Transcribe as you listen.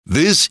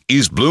This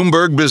is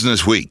Bloomberg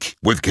Business Week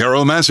with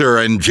Carol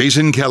Massar and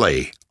Jason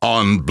Kelly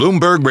on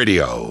Bloomberg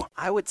Radio.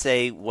 I would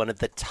say one of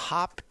the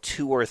top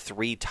 2 or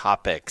 3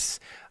 topics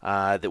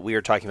that we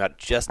are talking about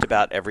just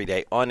about every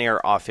day, on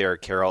air, off air,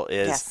 Carol,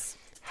 is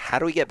how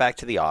do we get back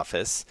to the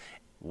office?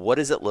 What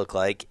does it look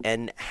like?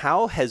 And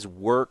how has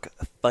work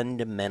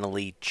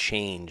fundamentally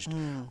changed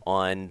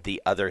on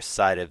the other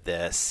side of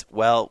this?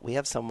 Well, we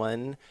have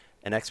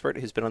an expert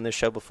who's been on this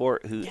show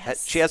before,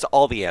 she has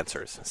all the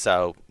answers.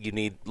 So you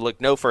need look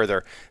no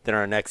further than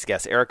our next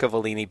guest, Erica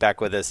Volini, back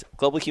with us,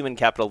 Global Human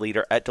Capital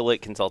Leader at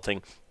Deloitte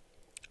Consulting,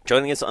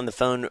 joining us on the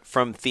phone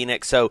from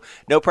Phoenix. So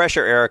no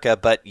pressure, Erica,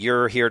 but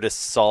you're here to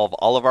solve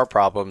all of our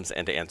problems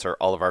and to answer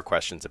all of our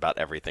questions about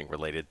everything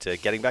related to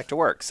getting back to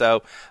work.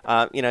 So,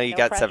 you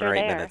got 7 or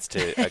 8 minutes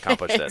to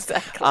accomplish this.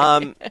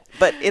 Exactly.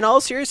 But in all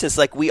seriousness,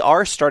 we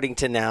are starting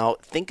to now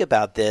think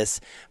about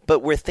this, but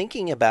we're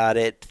thinking about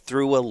it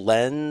through a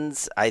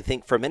lens, I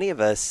think, for many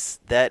of us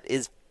that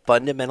is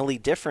fundamentally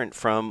different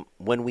from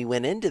when we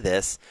went into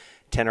this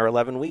 10 or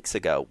 11 weeks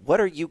ago.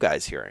 What are you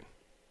guys hearing?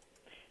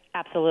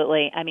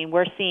 Absolutely. I mean,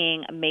 we're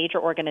seeing major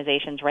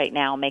organizations right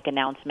now make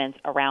announcements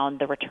around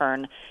the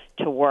return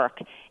to work.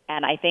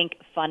 And I think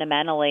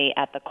fundamentally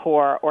at the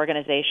core,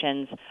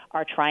 organizations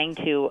are trying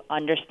to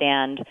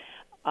understand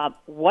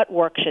what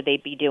work should they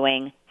be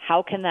doing,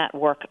 how can that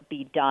work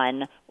be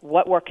done,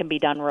 what work can be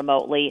done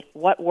remotely,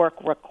 what work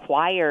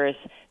requires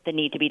the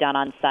need to be done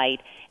on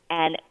site,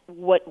 and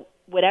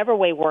whatever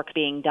way work's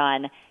being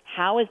done,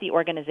 how is the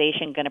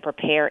organization going to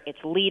prepare its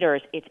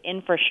leaders, its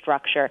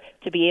infrastructure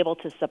to be able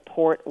to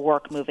support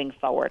work moving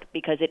forward?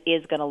 Because it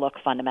is going to look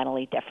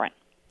fundamentally different.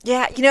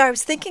 Yeah, I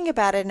was thinking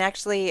about it, and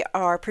actually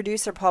our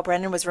producer, Paul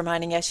Brennan, was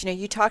reminding us,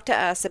 you talk to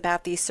us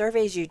about these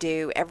surveys you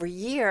do every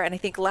year, and I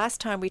think last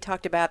time we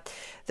talked about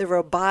the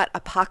robot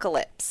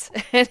apocalypse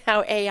and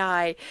how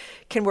AI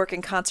can work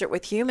in concert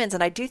with humans,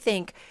 and I do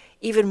think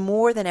even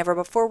more than ever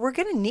before, we're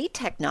going to need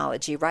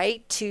technology,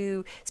 right,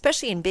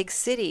 especially in big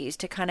cities,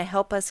 to kind of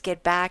help us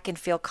get back and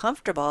feel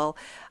comfortable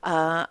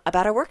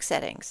about our work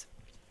settings.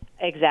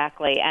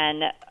 Exactly.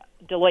 And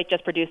Deloitte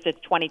just produced its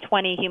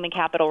 2020 Human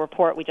Capital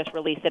Report. We just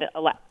released it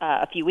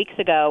a few weeks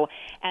ago.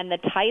 And the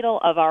title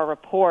of our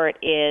report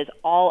is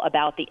all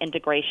about the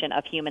integration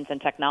of humans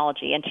and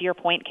technology. And to your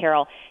point,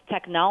 Carol,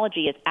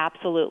 technology is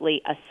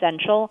absolutely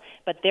essential,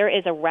 but there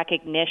is a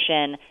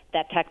recognition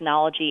that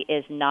technology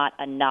is not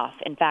enough.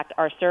 In fact,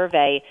 our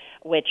survey,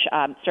 which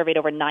surveyed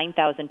over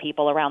 9,000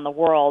 people around the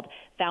world,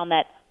 found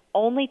that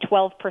only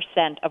 12%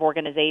 of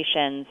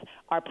organizations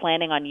are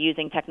planning on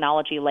using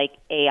technology like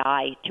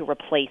AI to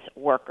replace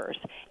workers.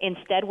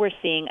 Instead, we're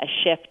seeing a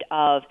shift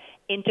of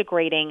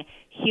integrating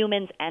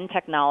humans and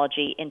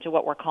technology into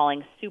what we're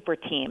calling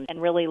Superteams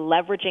and really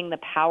leveraging the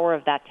power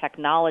of that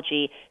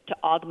technology to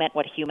augment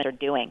what humans are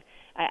doing.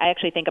 I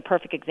actually think a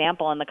perfect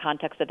example in the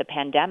context of the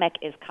pandemic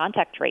is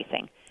contact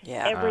tracing.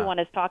 Yeah. Everyone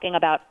is talking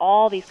about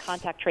all these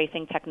contact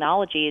tracing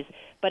technologies,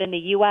 but in the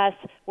U.S.,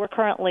 we're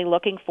currently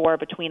looking for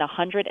between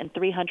 100 and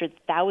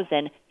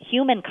 300,000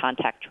 human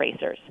contact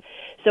tracers.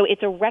 So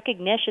it's a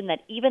recognition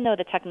that even though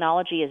the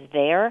technology is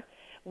there,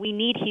 we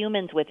need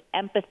humans with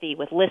empathy,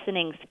 with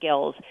listening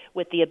skills,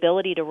 with the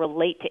ability to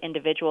relate to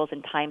individuals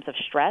in times of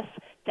stress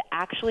to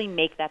actually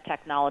make that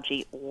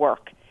technology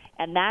work.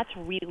 And that's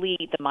really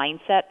the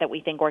mindset that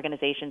we think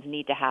organizations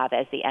need to have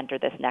as they enter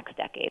this next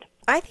decade.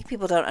 I think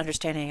people don't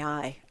understand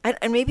AI.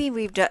 And maybe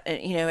we've done,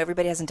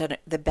 everybody hasn't done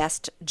the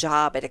best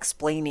job at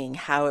explaining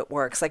how it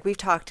works. Like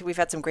we've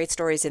had some great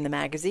stories in the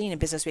magazine, in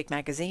Business Week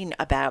magazine,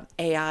 about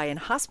AI in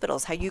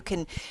hospitals, how you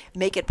can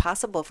make it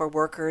possible for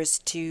workers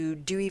to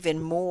do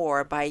even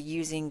more by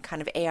using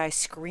kind of AI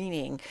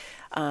screening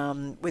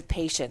with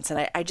patients.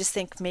 And I just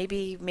think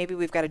maybe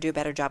we've got to do a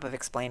better job of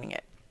explaining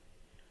it.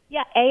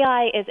 Yeah,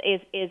 AI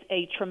is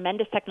a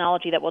tremendous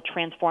technology that will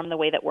transform the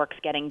way that work's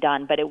getting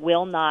done, but it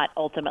will not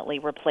ultimately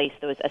replace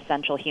those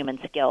essential human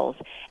skills.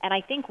 And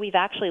I think we've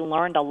actually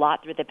learned a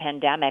lot through the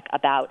pandemic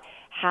about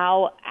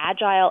how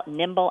agile,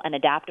 nimble, and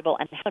adaptable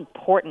and how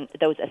important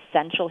those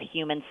essential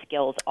human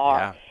skills are.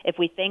 Yeah. If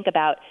we think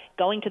about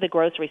going to the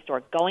grocery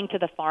store, going to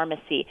the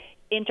pharmacy,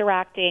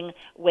 interacting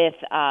with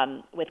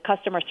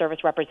customer service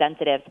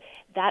representatives,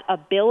 that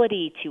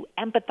ability to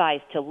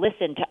empathize, to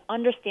listen, to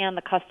understand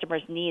the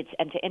customer's needs,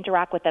 and to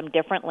interact with them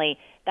differently,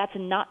 that's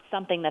not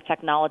something that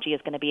technology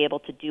is going to be able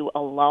to do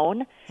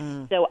alone.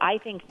 So I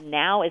think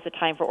now is the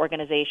time for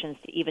organizations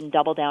to even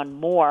double down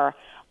more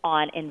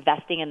on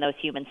investing in those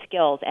human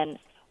skills. And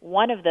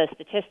one of the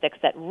statistics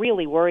that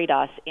really worried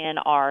us in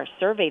our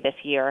survey this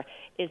year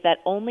is that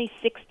only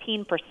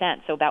 16%,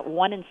 so about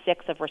 1 in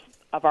 6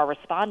 of our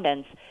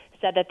respondents,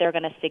 said that they're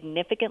going to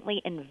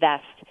significantly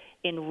invest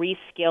in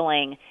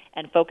reskilling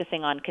and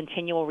focusing on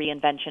continual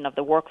reinvention of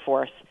the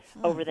workforce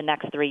over the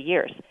next 3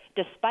 years,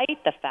 despite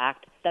the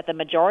fact that the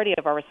majority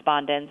of our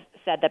respondents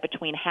said that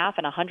between half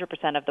and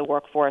 100% of the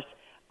workforce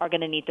are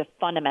going to need to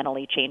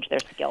fundamentally change their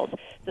skills.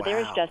 So there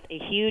is just a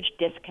huge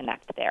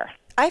disconnect there.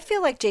 I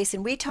feel like,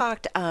 Jason, we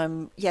talked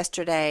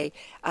yesterday,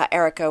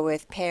 Erica,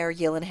 with Per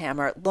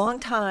Yillenhammer,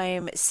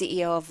 longtime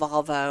CEO of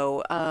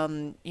Volvo,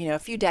 a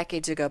few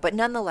decades ago. But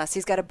nonetheless,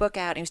 he's got a book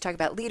out, and he was talking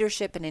about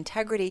leadership and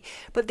integrity,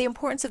 but the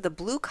importance of the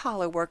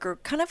blue-collar worker,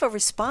 kind of a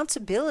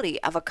responsibility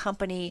of a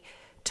company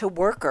to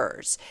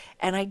workers.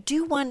 And I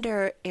do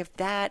wonder if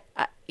that,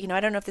 I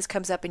don't know if this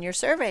comes up in your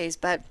surveys,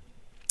 but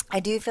I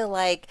do feel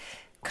like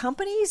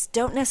companies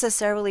don't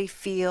necessarily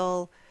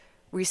feel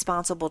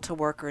responsible to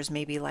workers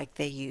maybe like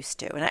they used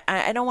to. And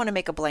I don't want to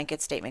make a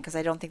blanket statement because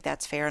I don't think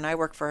that's fair. And I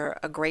work for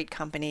a great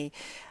company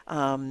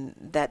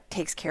that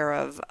takes care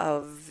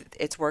of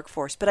its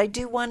workforce. But I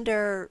do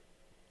wonder,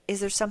 is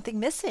there something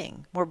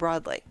missing more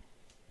broadly?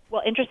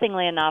 Well,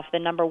 interestingly enough, the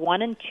number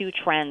 1 and 2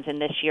 trends in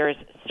this year's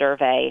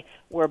survey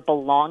were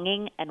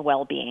belonging and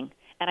well-being.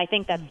 And I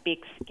think that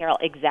speaks, Carol,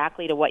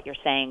 exactly to what you're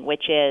saying,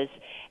 which is,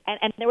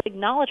 and there was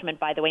acknowledgement,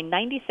 by the way,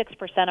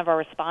 96% of our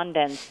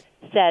respondents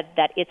said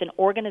that it's an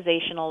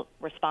organizational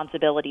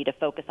responsibility to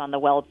focus on the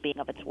well-being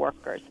of its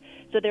workers.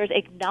 So there's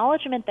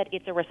acknowledgement that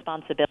it's a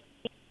responsibility,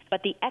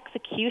 but the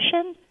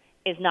execution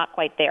is not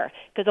quite there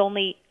because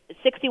only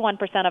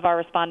 61% of our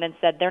respondents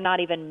said they're not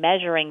even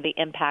measuring the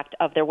impact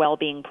of their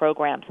well-being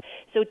programs.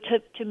 So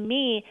to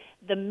me,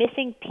 the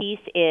missing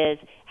piece is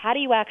how do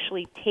you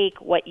actually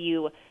take what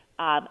you're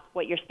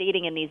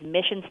stating in these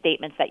mission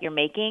statements that you're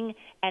making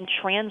and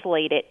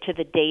translate it to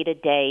the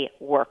day-to-day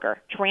worker,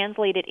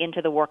 translate it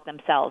into the work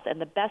themselves. And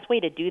the best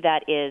way to do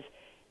that is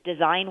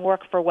design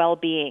work for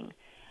well-being.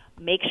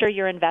 Make sure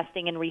you're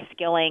investing in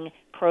reskilling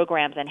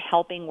programs and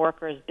helping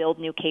workers build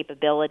new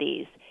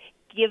capabilities.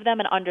 Give them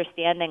an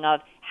understanding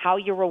of how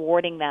you're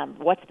rewarding them,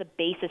 what's the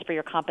basis for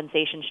your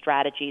compensation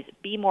strategies.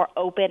 Be more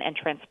open and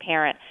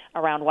transparent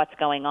around what's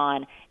going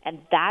on. And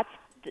that's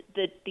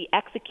the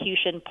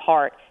execution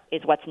part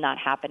is what's not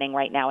happening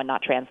right now and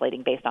not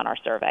translating based on our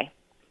survey.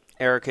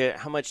 Erica,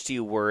 how much do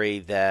you worry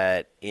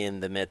that in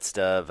the midst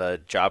of a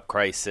job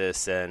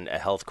crisis and a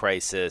health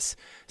crisis,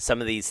 some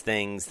of these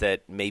things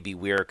that maybe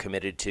we're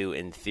committed to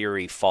in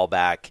theory fall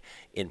back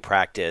in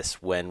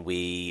practice when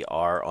we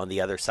are on the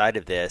other side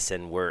of this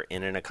and we're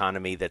in an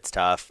economy that's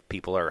tough?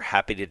 People are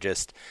happy to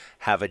just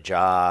have a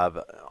job,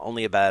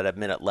 only about a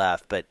minute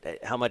left, but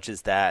how much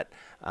is that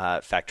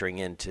factoring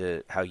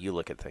into how you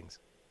look at things?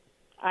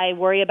 I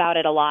worry about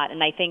it a lot,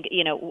 and I think,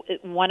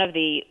 one of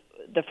the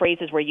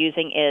phrases we're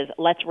using is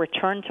let's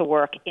return to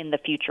work in the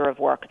future of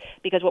work,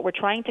 because what we're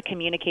trying to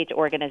communicate to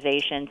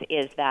organizations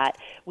is that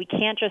we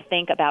can't just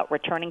think about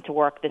returning to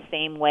work the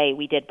same way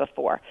we did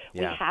before.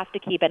 Yeah. We have to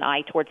keep an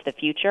eye towards the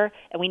future,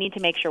 and we need to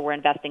make sure we're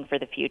investing for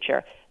the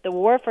future. The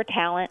war for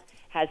talent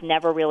has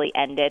never really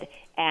ended,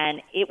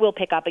 and it will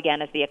pick up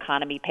again as the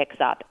economy picks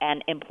up.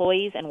 And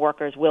employees and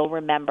workers will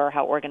remember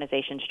how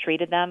organizations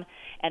treated them.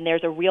 And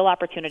there's a real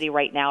opportunity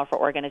right now for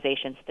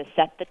organizations to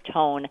set the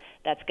tone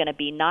that's going to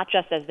be not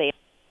just as they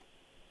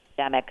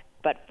pandemic,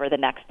 but for the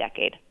next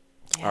decade.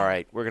 Yeah. All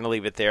right, we're going to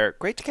leave it there.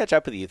 Great to catch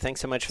up with you.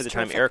 Thanks so much for the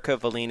time. Erica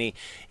Volini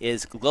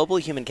is Global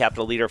Human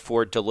Capital Leader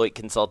for Deloitte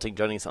Consulting,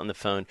 joining us on the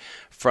phone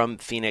from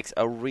Phoenix.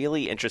 A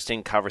really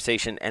interesting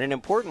conversation and an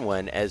important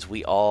one as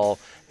we all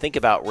think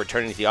about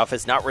returning to the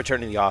office, not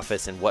returning to the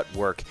office, and what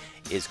work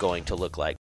is going to look like.